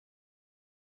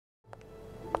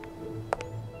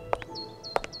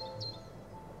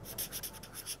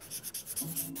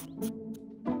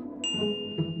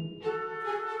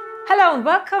Hello and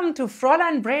welcome to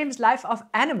Frollein Brehm's Life of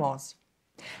Animals.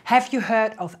 Have you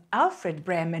heard of Alfred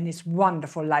Brehm and his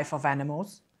wonderful Life of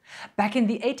Animals? Back in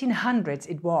the 1800s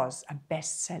it was a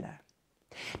bestseller.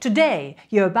 Today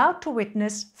you're about to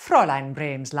witness Frollein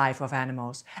Brehm's Life of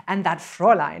Animals, and that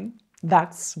Frollein,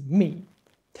 that's me.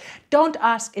 Don't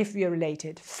ask if we're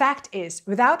related. Fact is,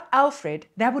 without Alfred,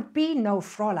 there would be no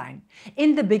Frollein.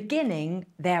 In the beginning,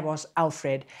 there was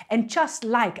Alfred, and just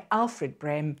like Alfred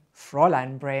Brehm,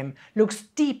 Frollein Brehm looks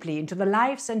deeply into the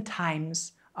lives and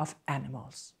times of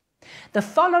animals. The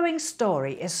following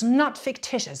story is not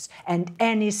fictitious, and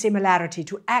any similarity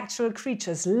to actual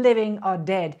creatures, living or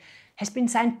dead, has been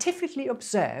scientifically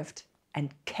observed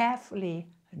and carefully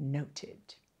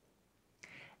noted.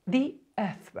 The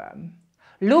earthworm,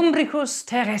 Lumbricus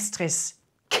terrestris,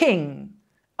 king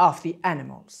of the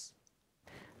animals.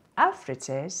 Alfred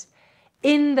says,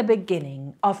 in the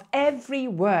beginning of every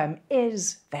worm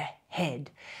is the head,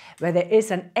 where there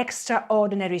is an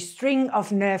extraordinary string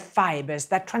of nerve fibers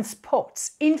that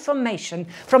transports information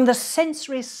from the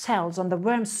sensory cells on the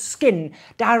worm's skin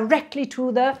directly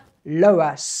to the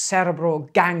lower cerebral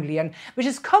ganglion, which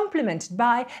is complemented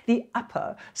by the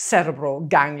upper cerebral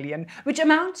ganglion, which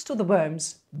amounts to the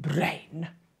worm's brain,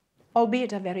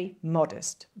 albeit a very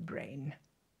modest brain.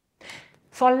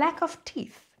 For lack of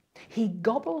teeth, he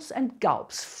gobbles and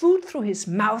gulps food through his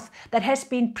mouth that has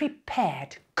been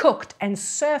prepared, cooked and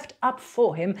served up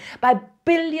for him by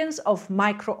billions of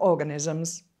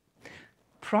microorganisms.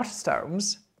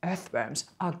 Protostomes, earthworms,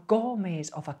 are gourmets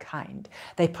of a kind.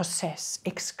 They possess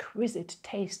exquisite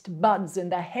taste buds in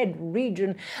the head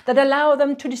region that allow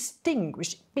them to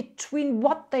distinguish between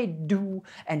what they do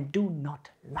and do not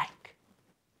like.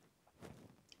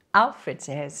 Alfred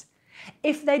says,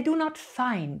 if they do not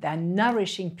find their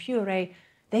nourishing puree,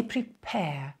 they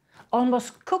prepare,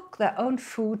 almost cook their own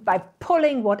food by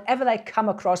pulling whatever they come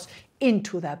across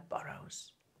into their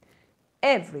burrows.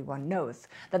 Everyone knows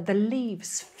that the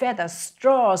leaves, feathers,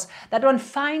 straws that one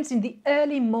finds in the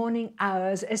early morning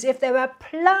hours, as if they were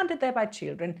planted there by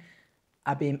children,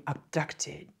 are being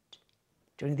abducted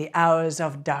during the hours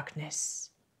of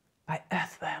darkness by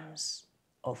earthworms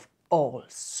of all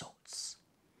sorts.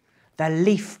 The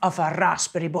leaf of a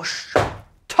raspberry bush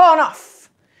torn off.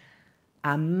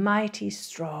 A mighty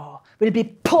straw will be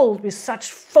pulled with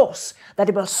such force that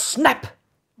it will snap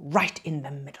right in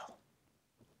the middle.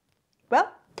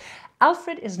 Well,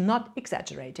 Alfred is not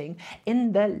exaggerating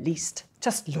in the least.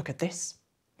 Just look at this.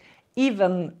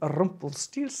 Even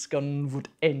Rumpelstiltskin would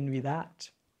envy that.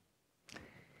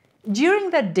 During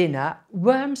their dinner,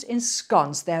 worms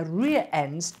ensconce their rear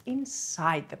ends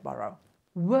inside the burrow.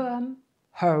 Worm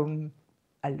home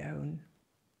alone.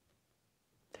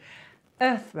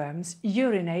 Earthworms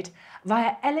urinate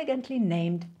via elegantly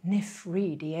named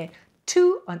nephridiae,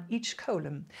 2 on each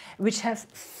column, which have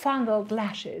funneled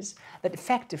lashes that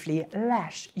effectively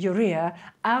lash urea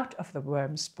out of the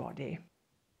worm's body.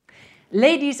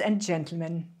 Ladies and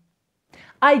gentlemen,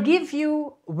 I give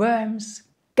you worm's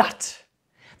gut.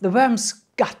 The worm's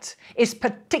gut is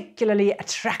particularly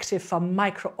attractive for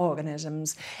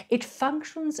microorganisms. It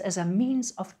functions as a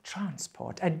means of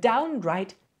transport, a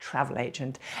downright travel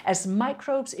agent, as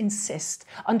microbes insist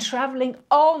on traveling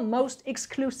almost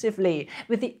exclusively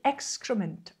with the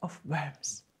excrement of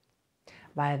worms.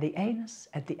 Via the anus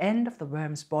at the end of the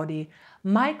worm's body,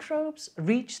 microbes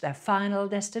reach their final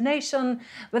destination,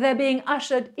 where they're being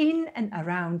ushered in and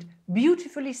around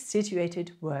beautifully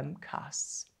situated worm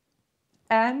casts.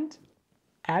 And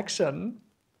action.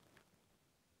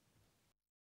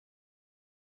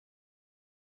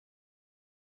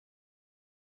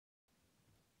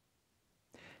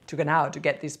 Took an hour to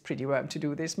get this pretty worm to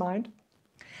do this, mind.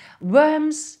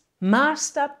 Worms,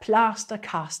 master plaster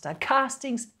caster,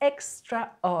 castings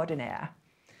extraordinaire.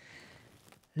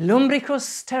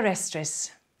 Lumbricus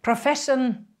terrestris,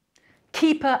 profession,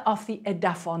 keeper of the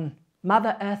Edaphon,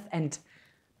 Mother Earth, and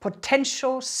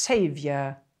potential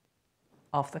savior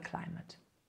of the climate.